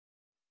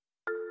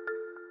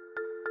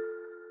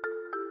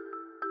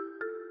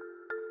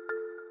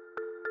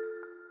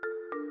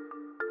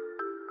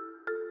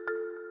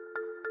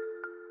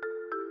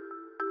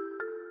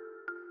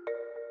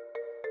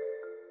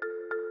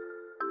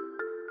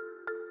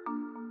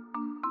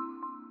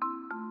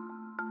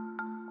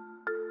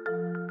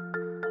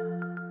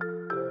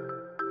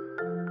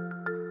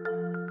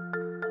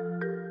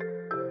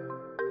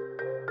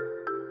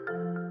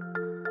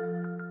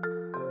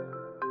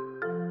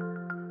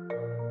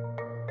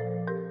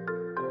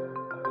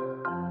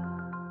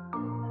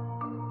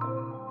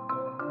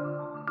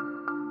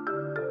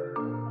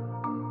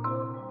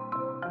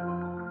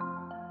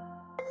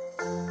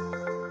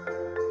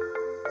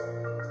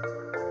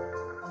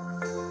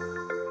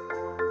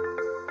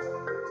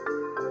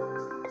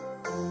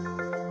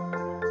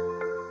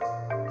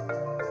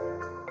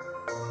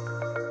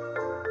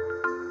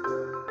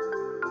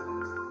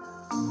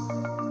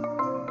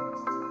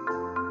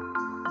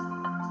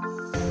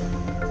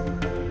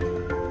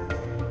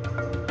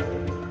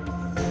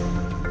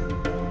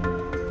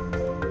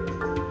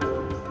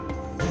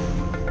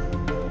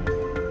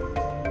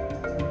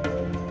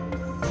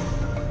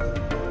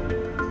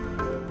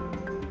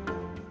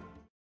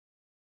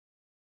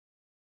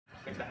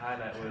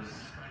was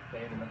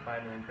playing in the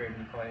final in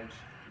Craven College.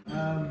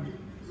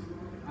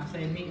 I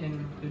say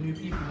meeting the new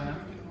people there.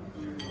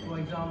 For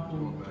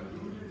example,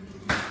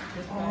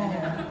 this guy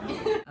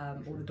here.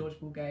 All the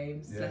dodgeball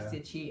games,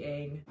 Celestia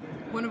cheating.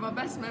 One of our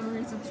best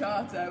memories of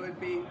charter would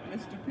be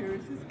Mr.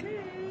 Pierce's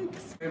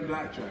cakes. In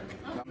blackjack.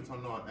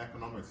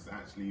 Economics is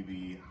actually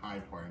the high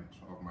point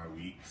of my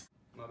weeks.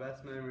 My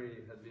best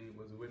memory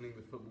was winning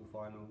the football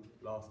final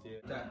last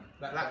year.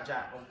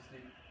 Blackjack,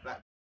 obviously.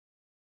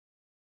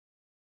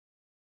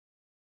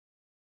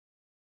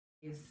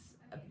 Is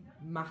a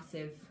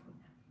massive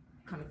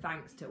kind of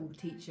thanks to all the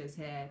teachers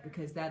here,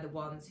 because they're the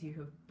ones who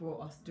have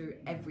brought us through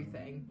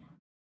everything.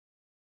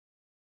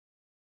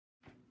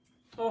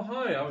 Oh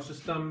hi! I was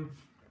just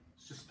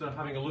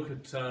having a look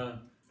at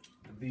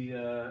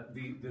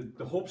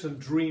the hopes and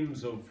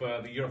dreams of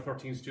the Year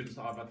 13 students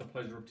that I've had the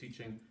pleasure of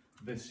teaching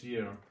this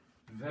year.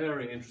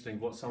 Very interesting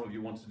what some of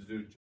you wanted to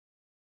do.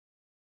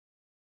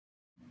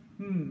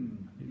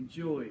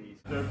 Enjoyed.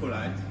 Very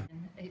polite.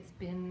 It's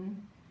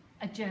been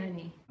a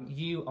journey.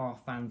 You are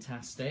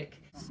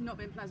fantastic. It's not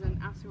been pleasant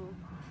at all.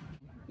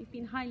 You've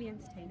been highly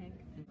entertaining.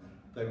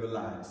 They were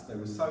lads. They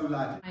were so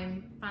lads.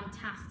 I'm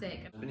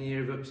fantastic. It's been a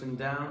year of ups and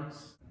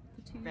downs.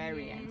 For 2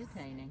 Very years.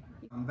 entertaining.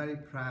 I'm very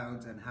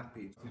proud and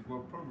happy.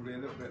 Well, probably a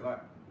little bit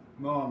like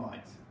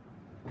Marmite.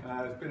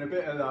 There's been a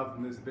bit of love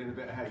and there's been a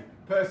bit of hate.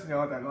 Personally,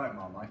 I don't like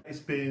Marmite. It's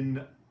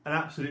been an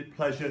absolute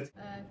pleasure.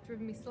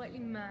 Driven me slightly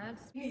mad.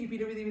 You've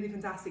been a really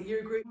fantastic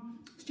year group.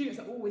 Students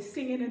are always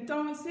singing and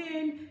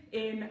dancing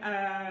in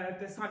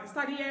the silent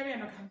study area.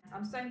 And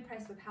I'm so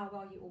impressed with how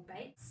well you all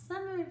bake.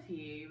 Some of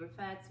you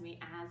referred to me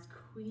as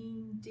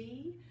Queen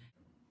D.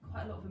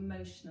 Quite a lot of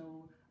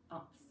emotional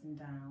ups and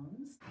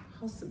downs.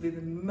 Possibly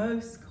the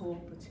most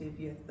cooperative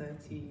year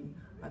 13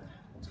 I've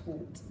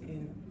taught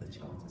in the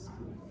charter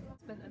school.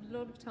 Spent a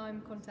lot of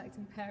time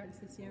contacting parents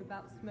this year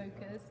about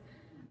smokers.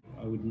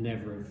 I would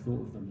never have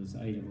thought of them as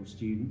A-level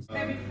students.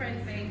 Very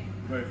friendly.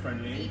 Very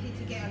friendly. Easy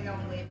to get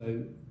along with.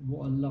 So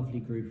what a lovely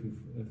group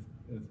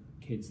of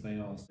kids they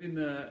are. It's been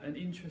an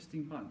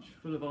interesting bunch,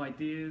 full of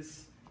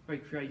ideas, very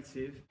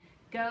creative.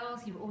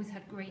 Girls, you've always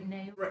had great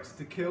nails. Threats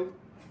to kill.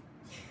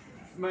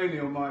 Mainly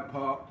on my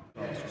part.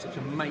 Such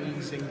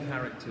amazing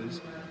characters.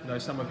 You know,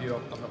 some of you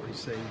I've not really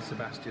seen,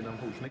 Sebastian,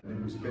 unfortunately.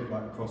 It was a bit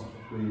like a cross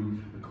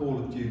between a Call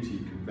of Duty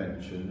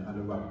convention and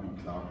a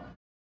rugby club.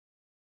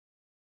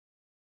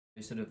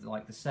 Sort of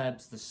like the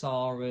Sebs, the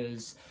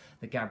Saras,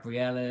 the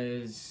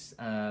Gabriellas,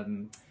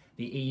 the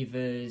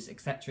Evas,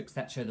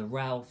 etc., the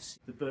Ralphs.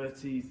 The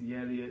Berties, the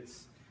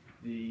Elliots,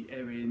 the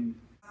Erin.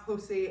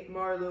 Jose,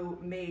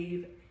 Marlo,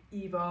 Maeve,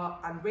 Eva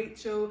and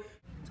Rachel.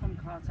 Tom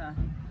Carter.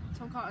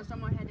 Tom Carter's done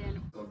my head in.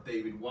 Got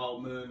David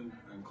Wildman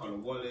and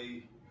Colin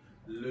Wally,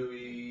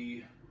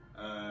 Louis,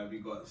 we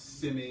got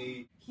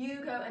Simi.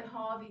 Hugo and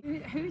Harvey.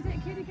 Who's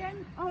that kid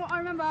again? Oh, I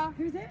remember.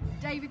 Who's it?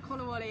 David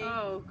Colawally.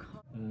 Oh,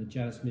 God.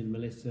 Jasmine,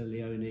 Melissa,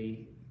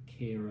 Leonie,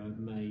 Kira,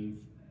 Maeve,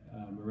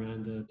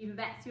 Miranda. Even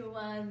Beth's your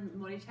one,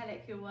 Molly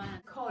Chellick your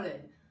one.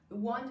 Colin, the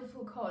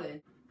wonderful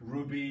Colin.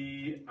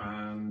 Ruby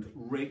and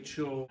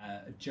Rachel.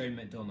 Joe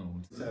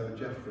McDonald. Sarah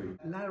Jeffrey.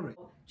 Larry.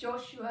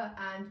 Joshua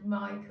and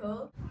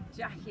Michael.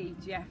 Jackie,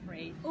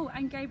 Jeffrey. Oh,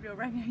 and Gabriel,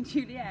 Romeo and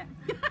Juliet.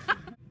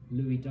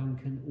 Louis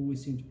Duncan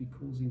always seemed to be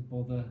causing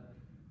bother.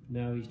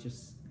 Now he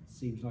just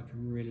seems like a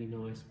really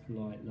nice,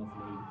 polite,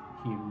 lovely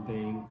human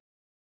being.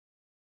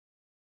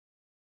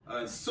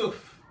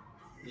 Suf,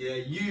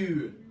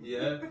 you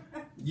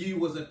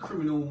was a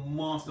criminal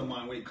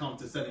mastermind when it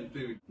comes to selling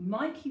food.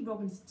 Mikey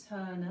Robbins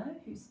Turner,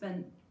 who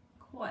spent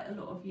quite a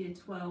lot of year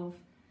 12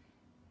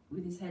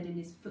 with his head in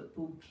his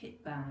football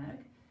kit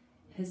bag,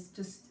 has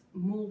just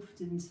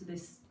morphed into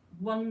this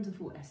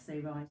wonderful essay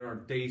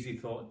writer. Daisy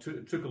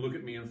took a look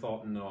at me and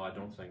thought, no, I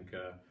don't think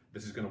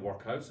this is going to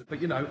work out. But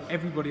you know,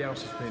 everybody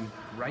else has been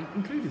great,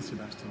 including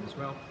Sebastian as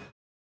well.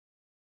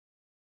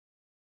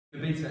 The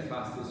BTEC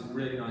class, there's some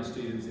really nice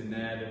students in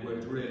there. They've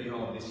worked really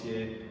hard this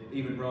year.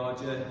 Even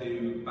Raja,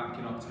 who back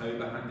in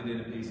October handed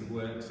in a piece of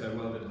work, so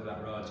well done for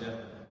that,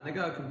 Raja. And I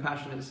got a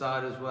compassionate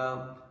side as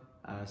well.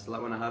 So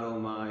like when I had all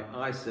my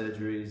eye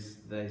surgeries,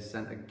 they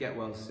sent a get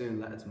well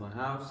soon letter to my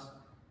house.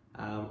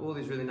 All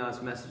these really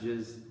nice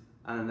messages.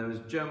 And there was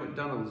Joe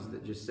McDonald's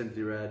that just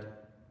simply read,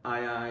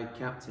 "Aye aye,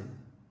 Captain."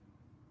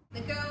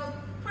 The girls,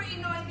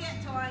 pretty noisy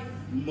at times.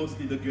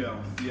 Mostly the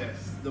girls,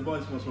 yes. The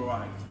boys was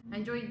alright. I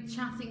enjoyed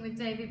chatting with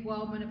David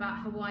Wildman about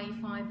Hawaii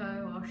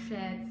Five-0, our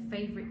shared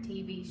favourite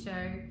TV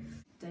show.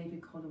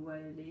 David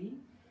Colawole.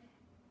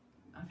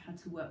 I've had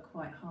to work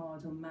quite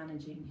hard on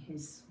managing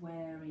his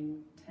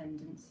swearing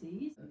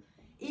tendencies.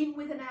 Even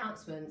with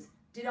announcements,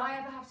 did I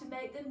ever have to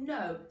make them?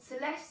 No.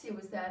 Celestia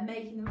was there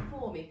making them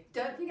for me.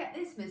 Don't forget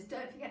this, miss,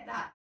 don't forget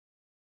that.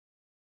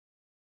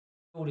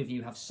 All of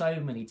you have so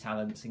many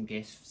talents and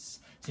gifts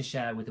to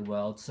share with the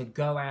world, so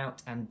go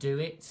out and do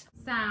it.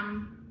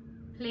 Sam,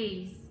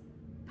 please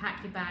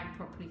pack your bag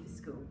properly for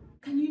school.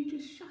 Can you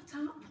just shut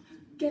up,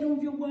 get on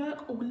with your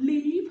work or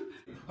leave?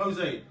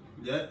 Jose,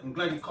 yeah, I'm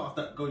glad you cut off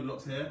that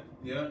Goldilocks hair.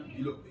 Yeah,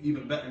 you look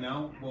even better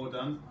now. Well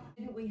done.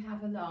 Didn't we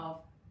have a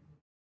laugh?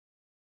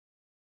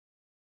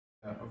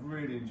 I've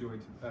really enjoyed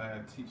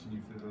teaching you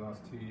for the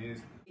last 2 years.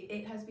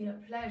 It has been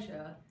a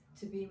pleasure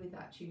to be with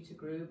that tutor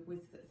group, with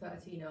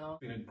 13R.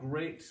 It's been a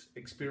great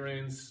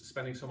experience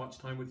spending so much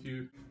time with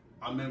you.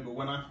 I remember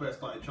when I first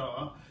started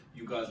Charter,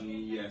 you guys were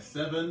in year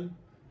 7,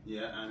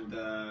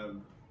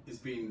 and it's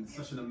been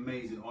such an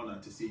amazing honour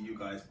to see you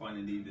guys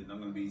finally leaving. I'm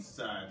going to be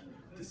sad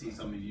to see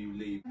some of you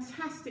leave.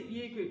 Fantastic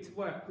year group to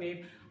work with,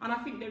 and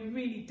I think they're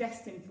really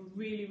destined for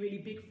really, really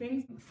big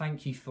things.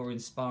 Thank you for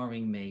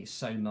inspiring me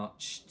so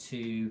much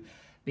to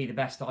be the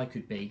best I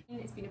could be.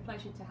 It's been a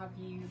pleasure to have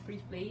you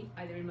briefly,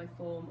 either in my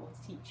form or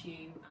to teach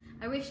you.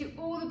 I wish you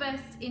all the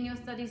best in your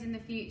studies in the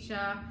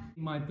future.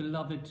 My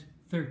beloved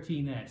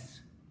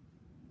 13S,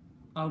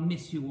 I'll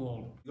miss you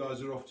all. You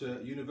guys are off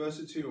to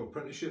university or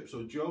apprenticeships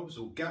or jobs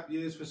or gap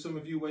years for some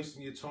of you,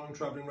 wasting your time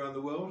travelling around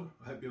the world.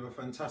 I hope you have a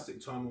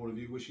fantastic time, all of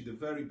you. Wish you the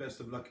very best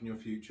of luck in your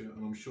future,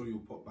 and I'm sure you'll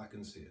pop back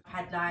and see it.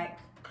 I've had like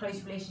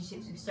close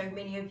relationships with so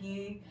many of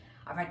you.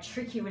 I've had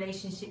tricky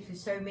relationships with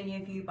so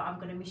many of you, but I'm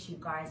going to miss you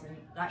guys. And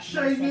like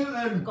Shay Newton!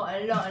 I've got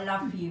a lot of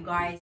love for you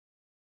guys.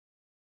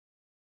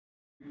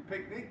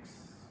 Picnics.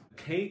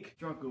 Cake.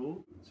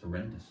 Struggle. It's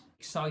horrendous.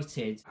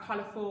 Excited.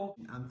 Colourful.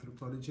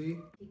 Anthropology.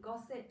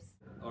 Gossips.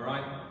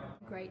 Alright.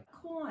 Great.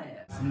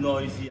 Quiet. It's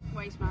noisy.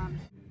 Waste man.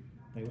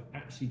 They were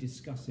actually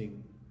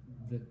discussing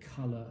the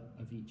colour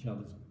of each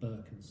other's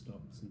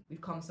Birkenstocks.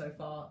 We've come so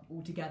far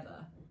all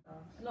together.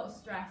 A lot of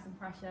stress and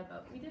pressure,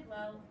 but we did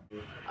well.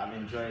 I've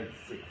enjoyed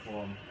sixth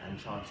form and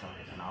Charter,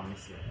 and I'll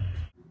miss it.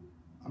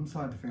 I'm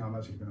starting to think I'm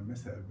actually going to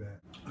miss it a bit.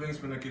 I think it's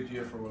been a good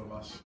year for all of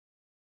us.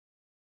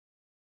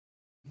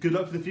 Good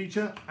luck for the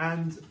future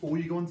and all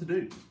you go on to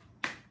do.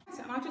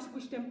 And I just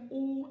wish them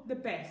all the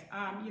best.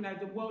 You know,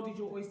 the world is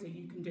your oyster.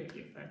 You can do it.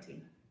 You're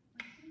 13.